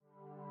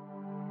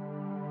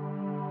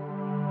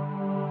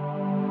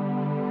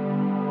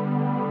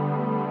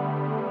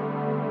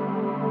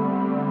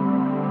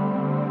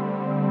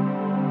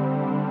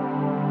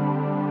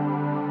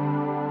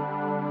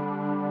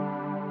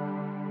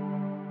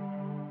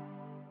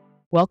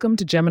Welcome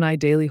to Gemini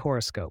Daily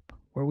Horoscope,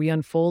 where we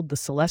unfold the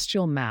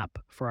celestial map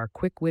for our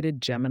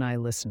quick-witted Gemini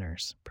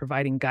listeners,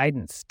 providing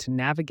guidance to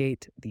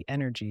navigate the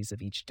energies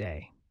of each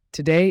day.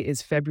 Today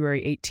is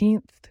February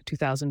 18th,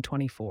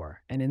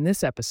 2024, and in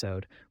this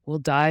episode, we'll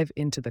dive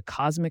into the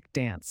cosmic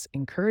dance,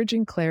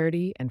 encouraging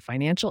clarity and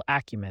financial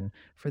acumen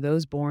for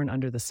those born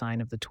under the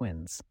sign of the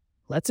twins.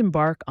 Let's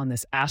embark on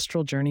this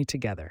astral journey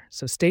together,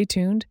 so stay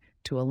tuned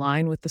to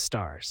align with the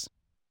stars.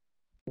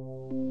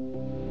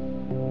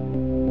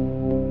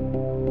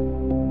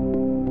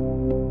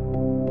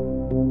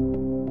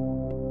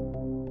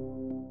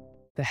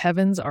 The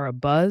heavens are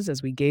abuzz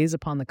as we gaze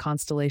upon the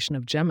constellation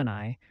of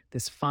Gemini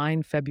this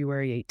fine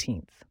February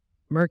 18th.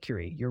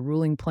 Mercury, your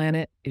ruling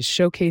planet, is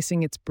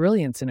showcasing its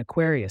brilliance in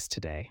Aquarius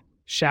today,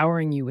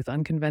 showering you with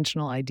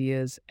unconventional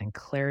ideas and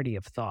clarity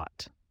of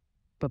thought.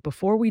 But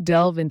before we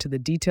delve into the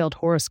detailed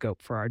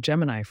horoscope for our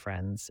Gemini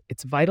friends,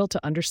 it's vital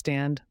to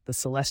understand the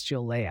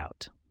celestial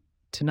layout.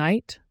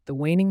 Tonight, the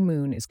waning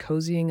moon is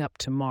cozying up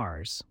to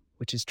Mars,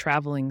 which is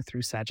traveling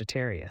through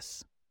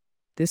Sagittarius.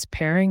 This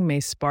pairing may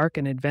spark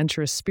an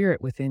adventurous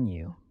spirit within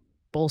you,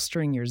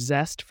 bolstering your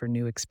zest for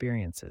new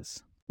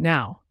experiences.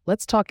 Now,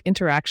 let's talk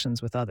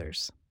interactions with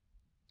others.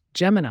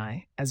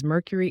 Gemini, as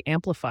Mercury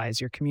amplifies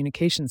your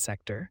communication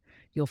sector,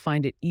 you'll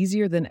find it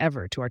easier than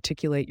ever to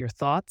articulate your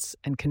thoughts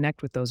and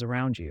connect with those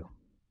around you.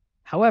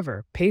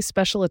 However, pay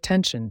special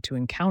attention to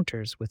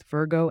encounters with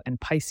Virgo and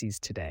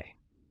Pisces today.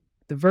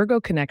 The Virgo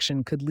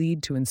connection could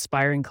lead to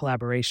inspiring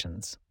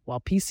collaborations,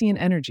 while Piscean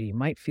energy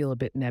might feel a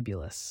bit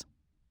nebulous.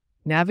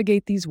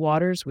 Navigate these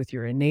waters with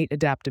your innate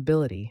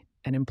adaptability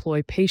and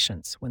employ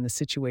patience when the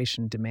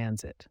situation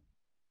demands it.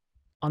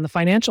 On the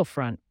financial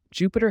front,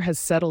 Jupiter has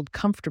settled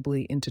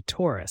comfortably into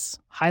Taurus,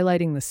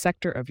 highlighting the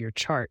sector of your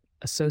chart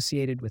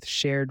associated with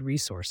shared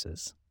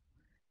resources.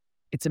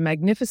 It's a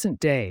magnificent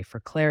day for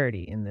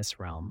clarity in this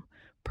realm,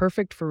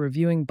 perfect for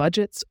reviewing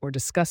budgets or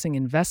discussing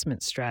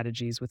investment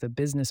strategies with a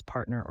business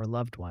partner or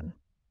loved one.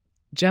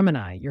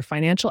 Gemini, your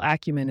financial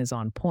acumen is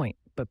on point,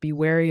 but be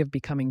wary of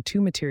becoming too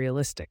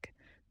materialistic.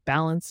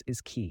 Balance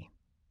is key.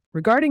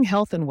 Regarding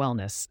health and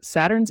wellness,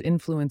 Saturn's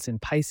influence in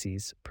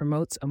Pisces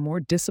promotes a more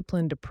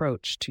disciplined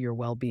approach to your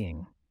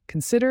well-being.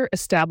 Consider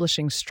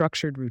establishing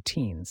structured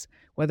routines,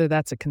 whether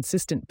that's a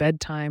consistent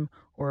bedtime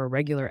or a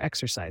regular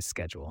exercise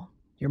schedule.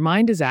 Your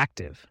mind is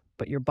active,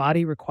 but your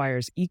body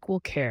requires equal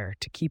care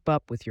to keep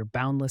up with your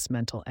boundless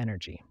mental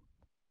energy.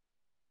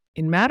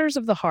 In matters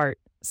of the heart,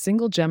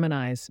 single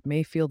Geminis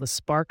may feel the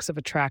sparks of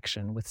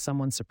attraction with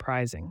someone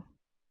surprising.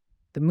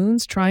 The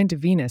moon's trine to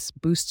Venus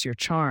boosts your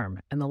charm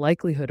and the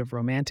likelihood of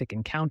romantic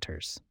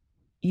encounters.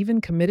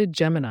 Even committed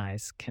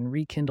Geminis can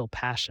rekindle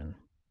passion.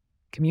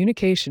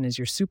 Communication is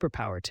your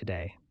superpower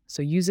today,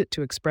 so use it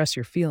to express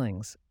your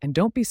feelings, and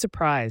don't be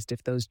surprised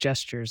if those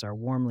gestures are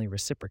warmly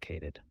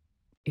reciprocated.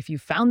 If you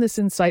found this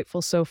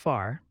insightful so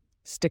far,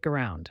 stick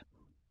around.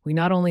 We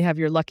not only have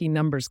your lucky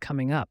numbers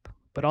coming up,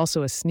 but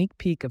also a sneak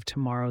peek of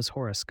tomorrow's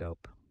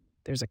horoscope.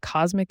 There's a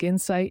cosmic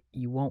insight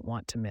you won't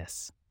want to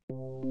miss.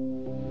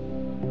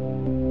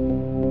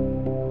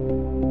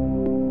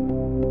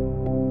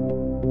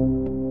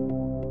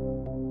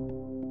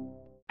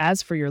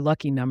 As for your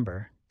lucky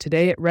number,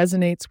 today it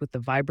resonates with the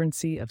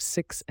vibrancy of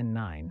 6 and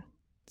 9.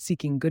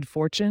 Seeking good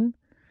fortune?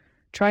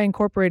 Try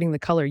incorporating the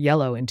color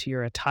yellow into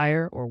your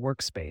attire or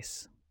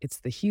workspace. It's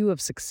the hue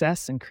of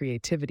success and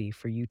creativity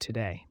for you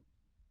today.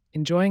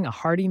 Enjoying a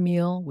hearty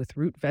meal with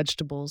root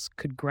vegetables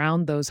could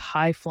ground those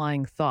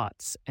high-flying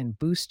thoughts and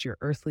boost your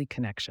earthly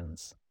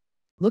connections.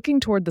 Looking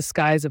toward the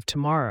skies of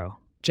tomorrow,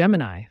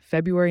 Gemini,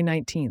 February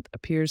 19th,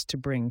 appears to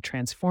bring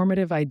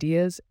transformative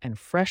ideas and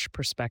fresh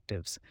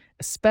perspectives,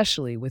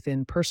 especially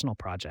within personal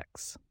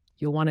projects.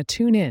 You'll want to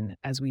tune in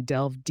as we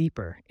delve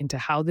deeper into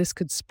how this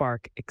could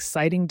spark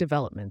exciting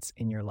developments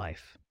in your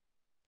life.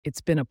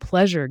 It's been a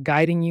pleasure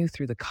guiding you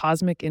through the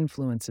cosmic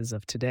influences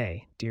of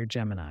today, dear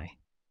Gemini.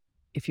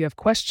 If you have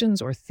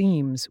questions or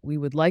themes we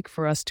would like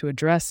for us to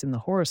address in the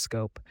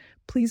horoscope,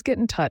 please get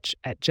in touch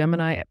at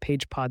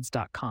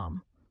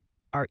gemini@pagepods.com.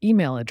 Our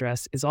email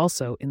address is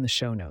also in the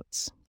show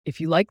notes. If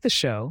you like the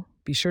show,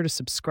 be sure to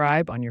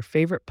subscribe on your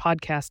favorite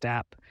podcast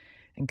app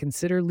and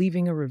consider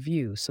leaving a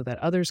review so that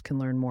others can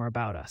learn more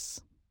about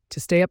us. To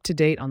stay up to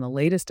date on the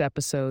latest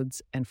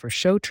episodes and for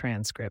show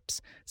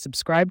transcripts,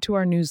 subscribe to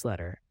our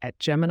newsletter at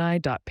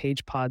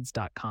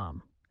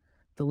gemini.pagepods.com.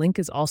 The link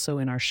is also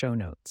in our show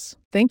notes.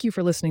 Thank you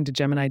for listening to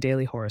Gemini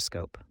Daily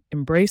Horoscope.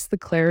 Embrace the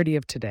clarity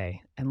of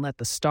today and let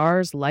the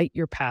stars light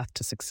your path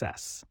to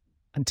success.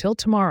 Until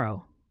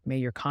tomorrow, may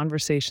your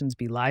conversations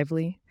be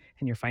lively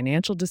and your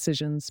financial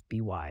decisions be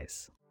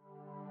wise.